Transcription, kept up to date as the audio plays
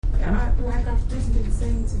like I've just been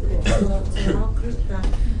saying to our group, that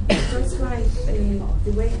just like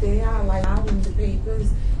the way they are, like now in the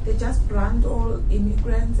papers, they just brand all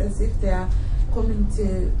immigrants as if they are coming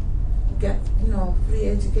to get, free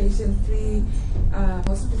education, free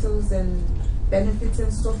hospitals and benefits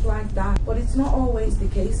and stuff like that. But it's not always the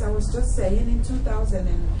case. I was just saying in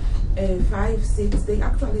 2005-06, they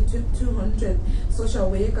actually took 200 social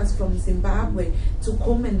workers from Zimbabwe to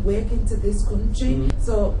come and work into this country. Mm-hmm.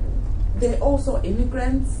 So they're also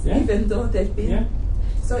immigrants, even though they've been. Yeah.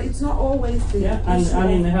 So it's not always the issue.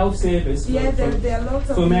 And in the health service, there are lots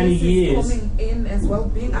of for many years coming in as well,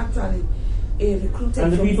 being actually recruited.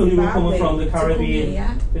 And the people who were coming from the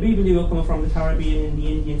Caribbean, the people who were coming from the Caribbean and the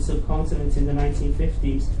Indian subcontinent in the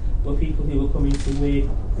 1950s were people who were coming to work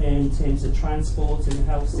in terms of transport and the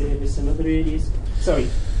health service and other areas. Sorry.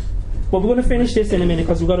 Well, we're going to finish this in a minute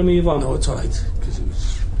because we've got to move on. No, it's all right, because it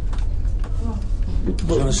was... I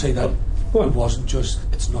was going to say that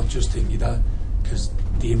it's not just thingy that, because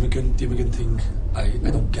the immigrant thing, I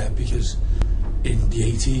don't get, because in the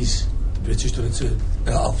 80s, the British done it to,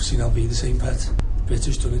 obviously now be the same pet.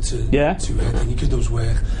 British done it to thingy, because those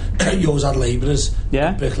were, you always had labourers,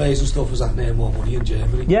 bricklayers and stuff, was that near more money in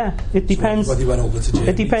Germany. Yeah, it depends. So everybody went over to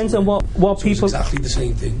Germany. It depends on what people... It's exactly the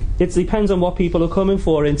same thing. It depends on what people are coming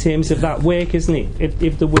for in terms of that work, isn't it?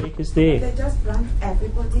 If the work is there. They just brand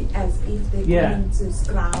everybody as if they're going to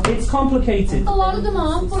scrounge. It's complicated. A lot of them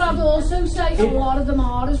aren't, but I'd also say a lot of them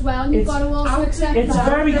are as well, and you've got to also accept it's that.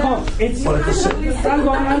 Very it's hang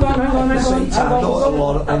on.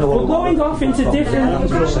 We're going off into different...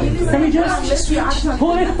 Can we just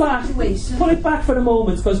pull it back for a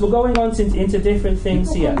moment, because we're going on into different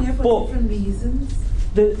things here. But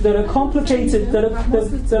there are complicated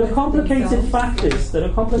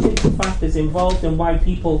factors involved in why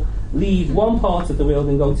people leave one part of the world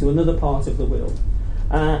and go to another part of the world,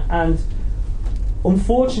 and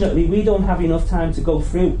unfortunately we don't have enough time to go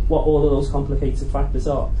through what all of those complicated factors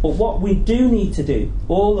are. But what we do need to do,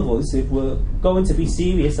 all of us, if we're going to be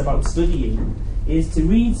serious about studying, is to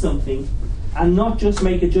read something and not just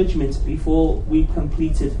make a judgment before we've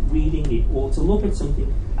completed reading it, or to look at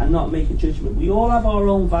something and not make a judgment. We all have our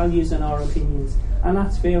own values and our opinions, and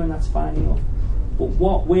that's fair and that's fine enough. But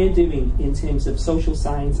what we're doing in terms of social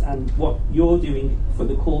science and what you're doing for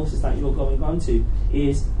the courses that you're going on to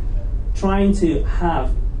is trying to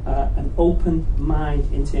have an open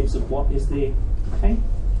mind in terms of what is there. Okay?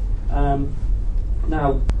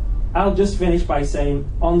 Now, I'll just finish by saying,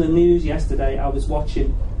 on the news yesterday, I was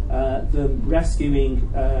watching them rescuing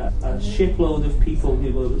a shipload of people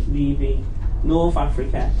who were leaving North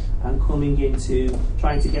Africa and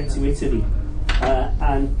trying to get to Italy,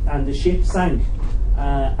 and the ship sank,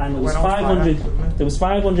 and there was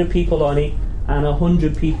 500 people on it, and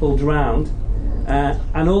 100 people drowned,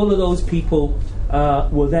 and all of those people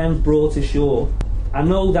were then brought ashore. I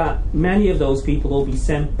know that many of those people will be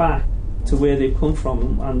sent back to where they've come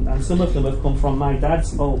from, and some of them have come from my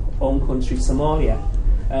dad's own country, Somalia.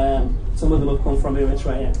 Some of them have come from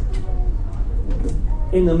Eritrea.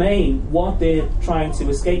 In the main, what they're trying to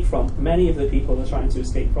escape from, many of the people are trying to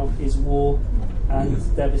escape from, is war and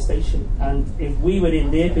devastation. And if we were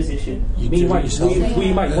in their position, we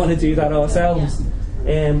might want to do that ourselves.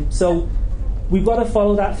 So we've got to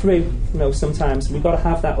follow that through. Sometimes we've got to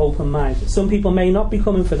have that open mind. Some people may not be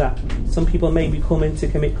coming for that. Some people may be coming to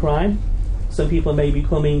commit crime. Some people may be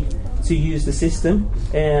coming to use the system.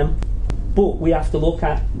 But we have to look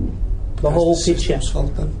at the whole picture.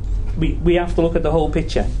 We have to look at the whole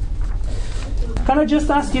picture. Can I just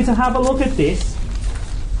ask you to have a look at this?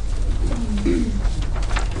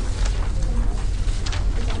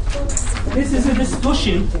 This is a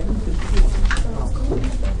discussion.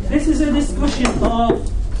 This is a discussion of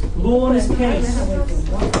Lorna's case.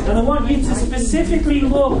 And I want you to specifically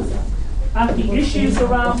look at the issues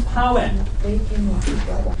around power.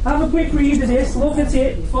 Have a quick read of this, look at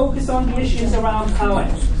it, focus on the issues around power.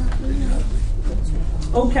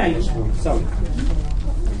 Okay, sorry.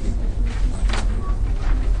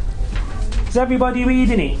 Is everybody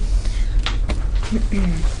reading it?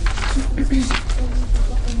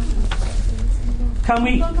 Can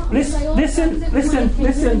we listen?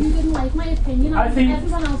 You didn't like my opinion. I think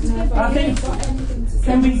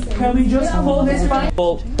can we just pull this back,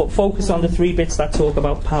 but focus on the three bits that talk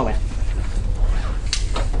about power.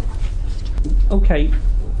 Okay,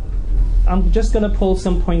 I'm just going to pull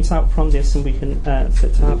some points out from this, and we can to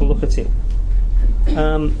have a look at it.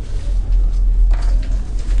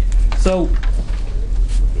 So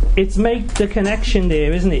it's made the connection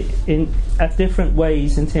there, isn't it, at different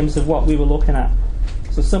ways in terms of what we were looking at.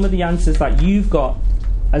 So some of the answers that you've got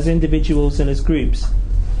as individuals and as groups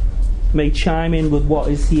may chime in with what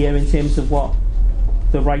is here in terms of what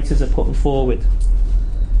the writers are putting forward.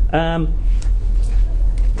 In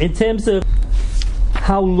terms of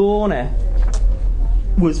how Lorna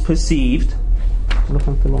was perceived,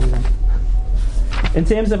 in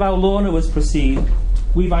terms of how Lorna was perceived,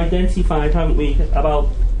 we've identified, haven't we, about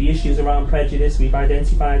the issues around prejudice. We've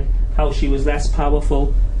identified how she was less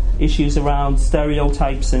powerful, issues around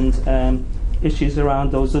stereotypes, and issues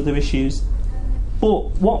around those other issues.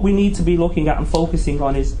 But what we need to be looking at and focusing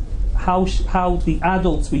on is how the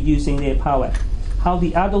adults were using their power. How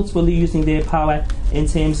the adults were using their power in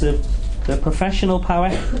terms of the professional power,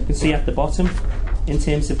 you can see at the bottom, in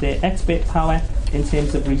terms of their expert power, in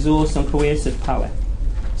terms of resource and coercive power.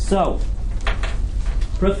 So,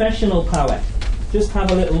 professional power. Just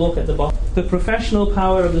have a little look at the bottom. The professional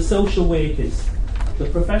power of the social workers. The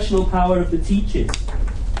professional power of the teachers.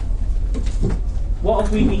 What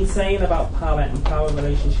have we been saying about power and power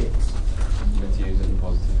relationships? Let's use it in a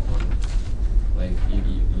positive way. Like,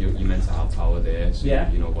 you're meant to have power there, so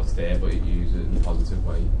you know what's there, but you use it in a positive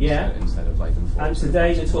way instead of like enforcing. And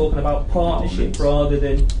today they're talking about partnership rather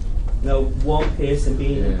than one person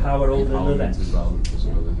being in power over another. As well,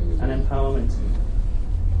 and empowerment.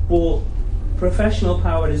 But professional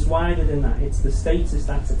power is wider than that. It's the status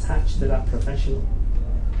that's attached to that professional.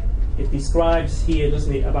 It describes here,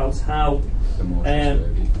 doesn't it, about how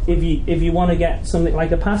if you want to get something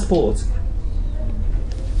like a passport,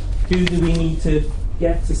 who do we need to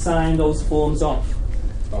get to sign those forms off?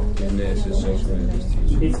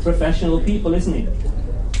 It's professional people, isn't it?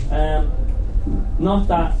 Not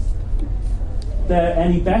that they're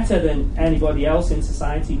any better than anybody else in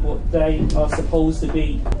society, but they are supposed to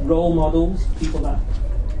be role models, people that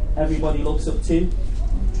everybody looks up to,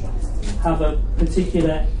 have a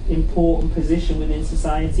particular important position within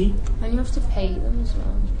society. And you have to pay them as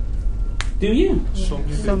well. Do you?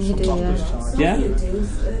 Some you do, yeah.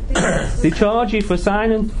 They charge you for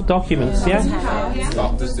signing documents, yeah?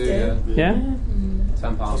 Doctors do, yeah. Yeah?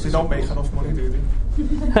 £10. Because they don't make enough money, do they?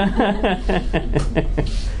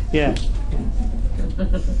 Yeah.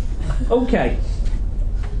 Okay.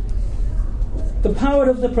 The power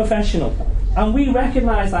of the professional. And we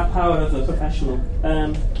recognise that power of the professional.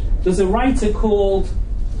 There's a writer called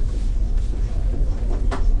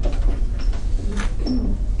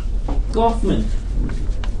Goffman.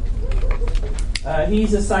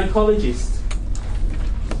 He's a psychologist.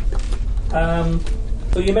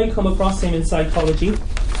 So you may come across him in psychology.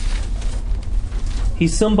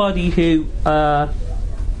 He's somebody who,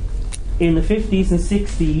 in the 50s and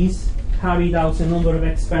 60s, carried out a number of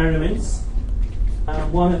experiments. I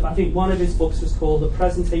think one of his books was called The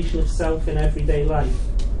Presentation of Self in Everyday Life.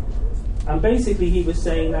 And basically he was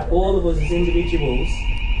saying that all of us as individuals...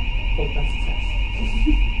 Oh, that's a test.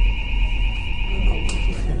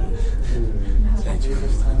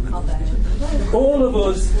 all of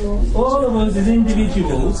us as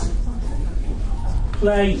individuals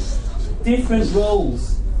play different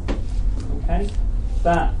roles. Okay?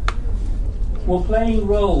 That we're playing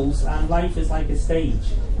roles, and life is like a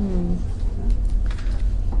stage.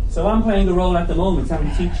 So I'm playing a role at the moment, I'm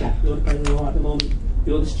the teacher. You're playing a role at the moment,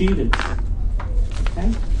 you're the student.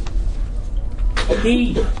 Okay?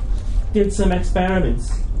 He did some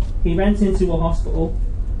experiments. He went into a hospital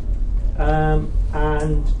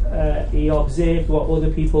and he observed what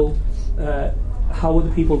other people, how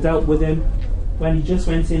other people dealt with him when he just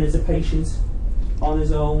went in as a patient on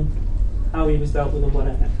his own, how he was dealt with and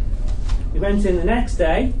whatever. He went in the next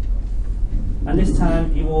day, and this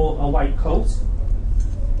time he wore a white coat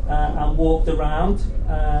and walked around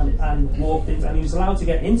and walked in, and he was allowed to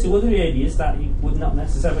get into other areas that he would not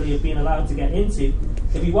necessarily have been allowed to get into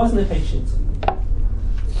if he wasn't a patient.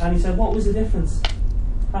 And he said, what was the difference?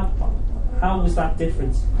 How was that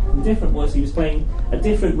different? The difference was he was playing a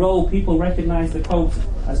different role. People recognised the coat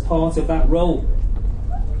as part of that role.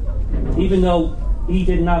 Even though he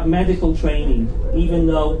didn't have medical training, even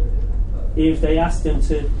though if they asked him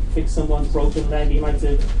to fix someone's broken leg, he might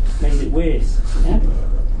have made it worse. Yeah?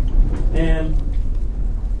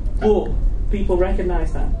 But people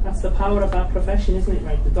recognise that. That's the power of our profession, isn't it?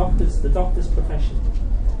 Right? The doctor's profession.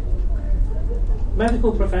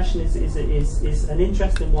 Medical profession is an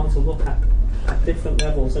interesting one to look at different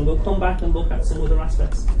levels, and we'll come back and look at some other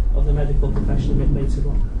aspects of the medical profession a bit later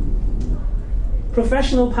on.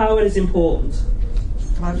 Professional power is important.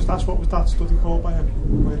 Can I just ask, what was that study called by him?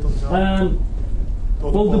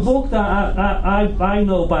 Well, the book that I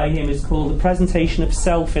know by him is called The Presentation of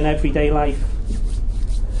Self in Everyday Life.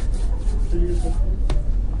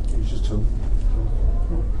 It's just two.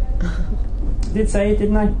 I did say it,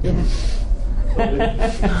 didn't I? Yeah.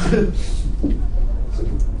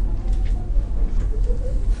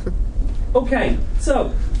 Okay,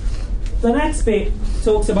 so the next bit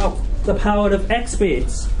talks about the power of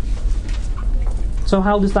experts. So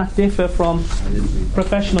how does that differ from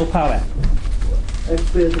professional power?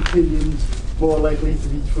 Expert opinions more likely to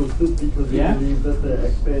be trusted because you believe that they're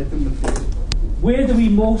expert in the field. Where do we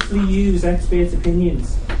mostly use expert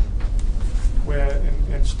opinions? Where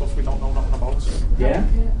in stuff we don't know nothing about. Yeah.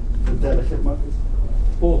 The delicate matters.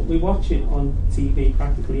 Well, we watch it on TV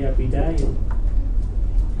practically every day.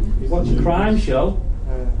 You watch a crime show,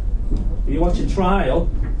 you watch a trial,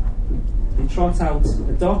 they trot out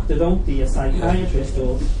a doctor, don't they, a psychiatrist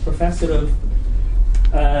or professor of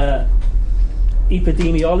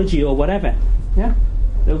epidemiology or whatever. Yeah?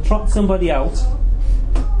 They'll trot somebody out,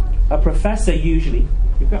 a professor usually.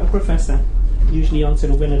 You've got a professor usually onto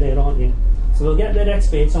the winner there, aren't you? So they'll get their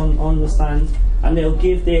experts on the stand and they'll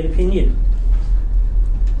give their opinion.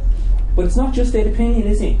 But it's not just their opinion,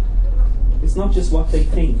 is it? It's not just what they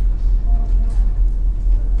think.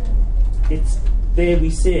 It's their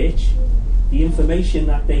research, the information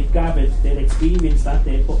that they've gathered, their experience that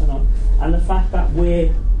they're putting on, and the fact that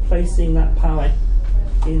we're placing that power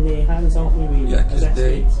in their hands, aren't we, really? Yeah, because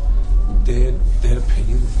their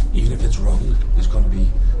opinion, even if it's wrong, is going to be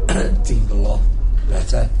deemed a lot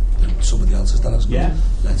better than somebody else's that has got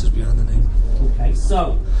letters behind the name. Okay,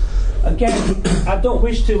 so again, I don't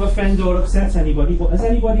wish to offend or upset anybody, but has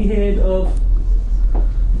anybody heard of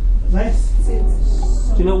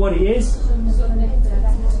Do you know what it is?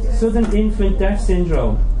 Sudden infant death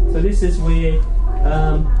syndrome. So this is where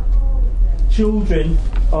children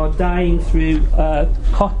are dying through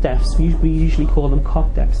cot deaths. We usually call them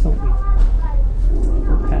cot deaths, don't we?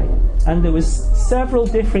 Okay. And there was several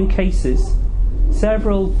different cases,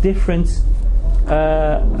 several different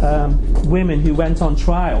women who went on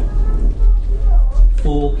trial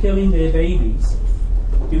for killing their babies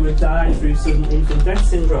who had died through sudden infant death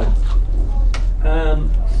syndrome.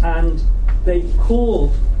 And they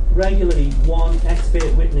called regularly one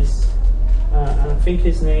expert witness, and I think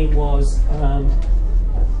his name was, I'll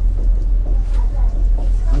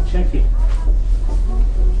check it,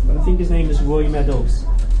 but I think his name is Roy Meadows.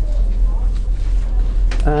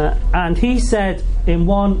 And he said in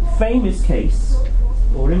one famous case,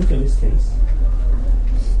 or infamous case,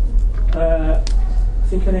 I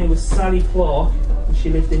think her name was Sally Clark, she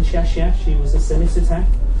lived in Cheshire, she was a solicitor,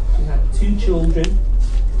 she had 2 children,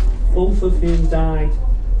 both of whom died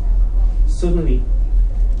suddenly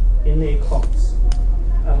in their cots.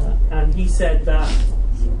 And he said that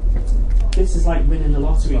this is like winning the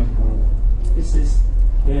lottery. This is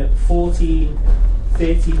 40,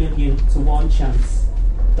 30 million to 1 chance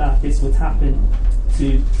that this would happen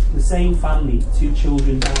to the same family, 2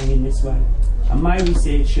 children dying in this way. And my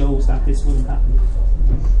research shows that this wouldn't happen.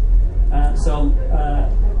 So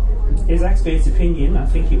his expert opinion, I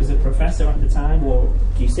think he was a professor at the time, or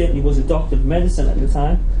he certainly was a doctor of medicine at the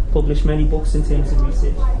time, published many books in terms of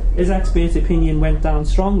research. His expert opinion went down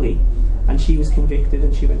strongly, and she was convicted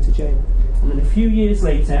and she went to jail. And then a few years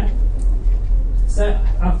later,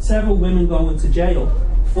 after several women going to jail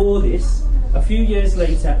for this, a few years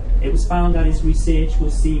later it was found that his research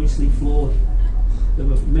was seriously flawed. There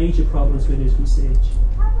were major problems with his research.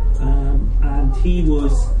 And he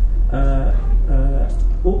was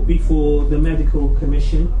up before the medical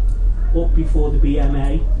commission, up before the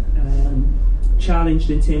BMA, challenged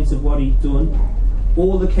in terms of what he'd done.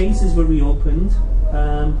 All the cases were reopened,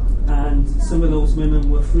 and some of those women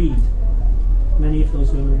were freed. Many of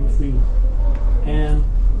those women were freed.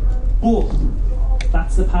 But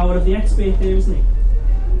that's the power of the expert there, isn't it?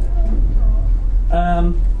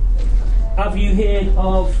 Have you heard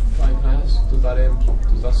of... Can I ask, does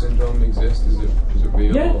that syndrome exist? Is it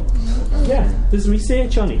real? Yeah. Or? Yeah, there's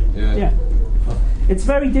research on it. Yeah. It's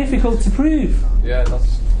very difficult to prove. Yeah,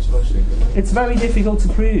 that's what I was thinking. It's very difficult to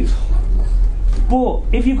prove. But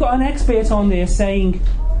if you've got an expert on there saying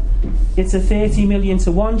it's a 30 million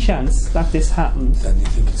to 1 chance that this happens, then you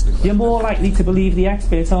think it's you're more likely to believe the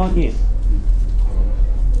expert, aren't you?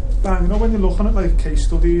 Dan, you know, when you're looking at like case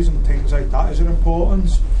studies and things like that, is it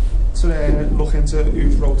important to look into who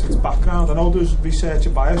wrote its background? I know there's researcher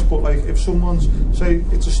bias, but like if someone's, say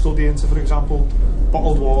it's a study into, for example,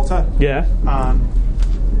 bottled water, and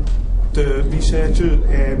the researcher,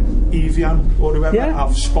 Evian or whoever,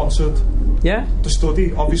 have sponsored the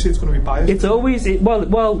study, obviously it's going to be biased. It's always,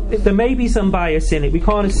 well, there may be some bias in it. We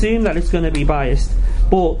can't assume that it's going to be biased,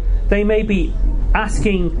 but they may be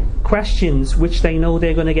asking questions which they know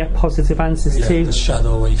they're going to get positive answers to. The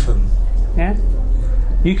shadow away from... Yeah?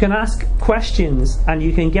 You can ask questions and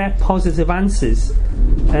you can get positive answers.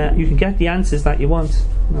 You can get the answers that you want.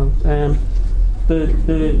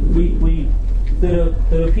 We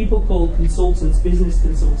there are people called consultants, business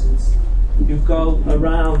consultants, who go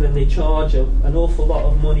around and they charge an awful lot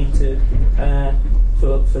of money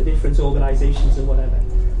for different organisations and whatever,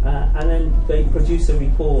 and then they produce a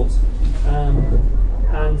report.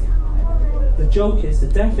 And the joke is, the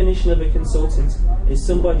definition of a consultant is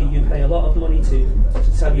somebody you pay a lot of money to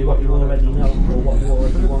tell you what you already know or what you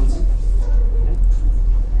already want.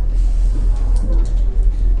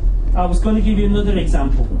 I was going to give you another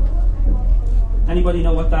example. Anybody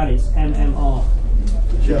know what that is? MMR.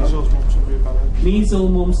 Measles,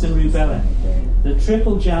 mumps and rubella. The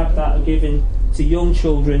triple jab that are given to young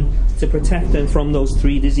children to protect them from those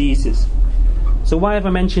 3 diseases. So why have I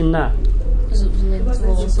mentioned that? Because it was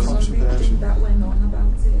linked to autism. That went on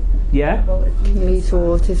about it. Yeah? Me to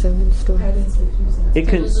autism and stuff. It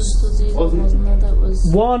can. There was a study, wasn't there, that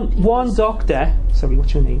was... One doctor... Sorry,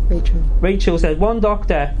 what's your name? Rachel. Rachel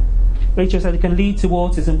said it can lead to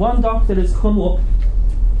autism. One doctor has come up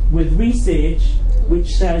with research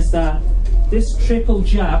which says that this triple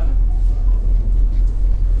jab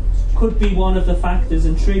could be one of the factors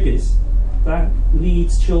and triggers that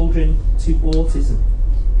leads children to autism.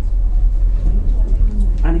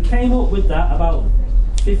 And he came up with that about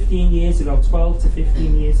 15 years ago, 12 to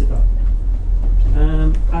 15 years ago.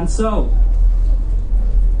 And so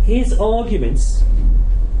his arguments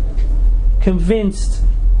convinced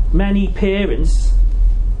many parents,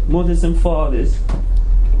 mothers and fathers,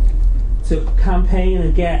 to campaign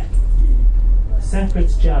and get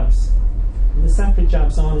separate jabs. And the separate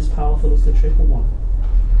jabs aren't as powerful as the triple one.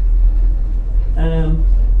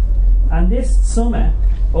 And this summer,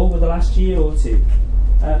 over the last year or two,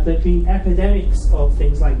 there have been epidemics of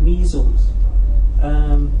things like measles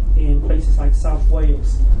in places like South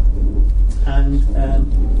Wales. And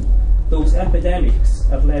those epidemics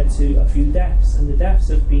have led to a few deaths, and the deaths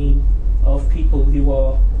have been of people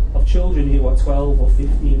of children who are 12 or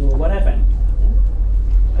 15 or whatever.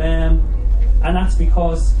 And that's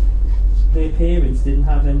because their parents didn't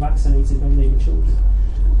have them vaccinated when they were children.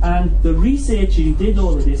 And the researcher who did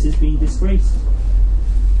all of this has been disgraced.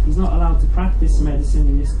 He's not allowed to practice medicine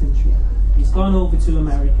in this country. He's gone over to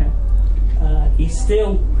America. He's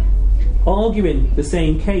still arguing the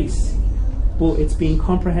same case, but it's been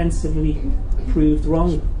comprehensively proved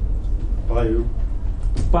wrong. By who?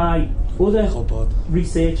 By other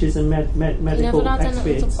researchers and medical experts. He never had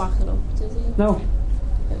anything to back it up, did he? No.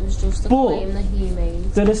 It was just a claim that he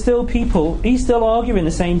made. There are still people, he's still arguing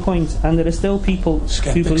the same point, and there are still people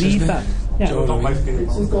Skeptics, who believe that. It's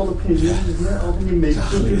all opinions, isn't it? How can you make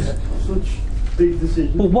such big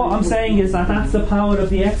decisions? But what I'm saying is that's the power of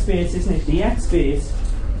the experts, isn't it? The expert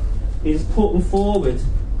is putting forward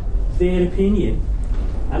their opinion,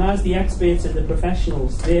 and as the experts and the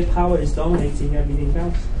professionals, their power is dominating everything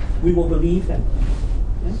else. We will believe them.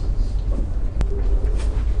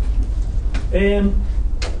 Yeah?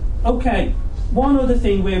 Okay, one other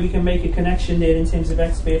thing where we can make a connection there in terms of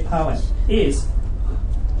expert power is,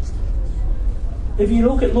 if you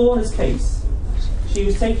look at Lorna's case, she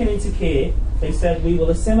was taken into care. They said, we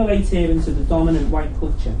will assimilate her into the dominant white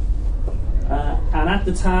culture. And at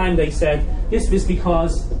the time they said this was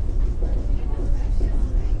because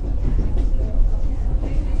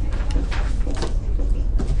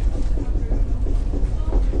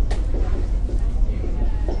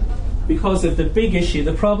of the big issue,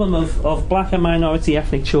 the problem of black and minority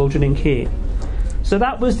ethnic children in care. So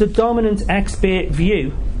that was the dominant expert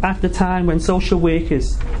view at the time when social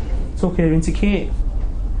workers took her into care.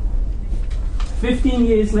 15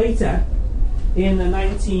 years later, in the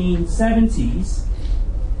 1970s,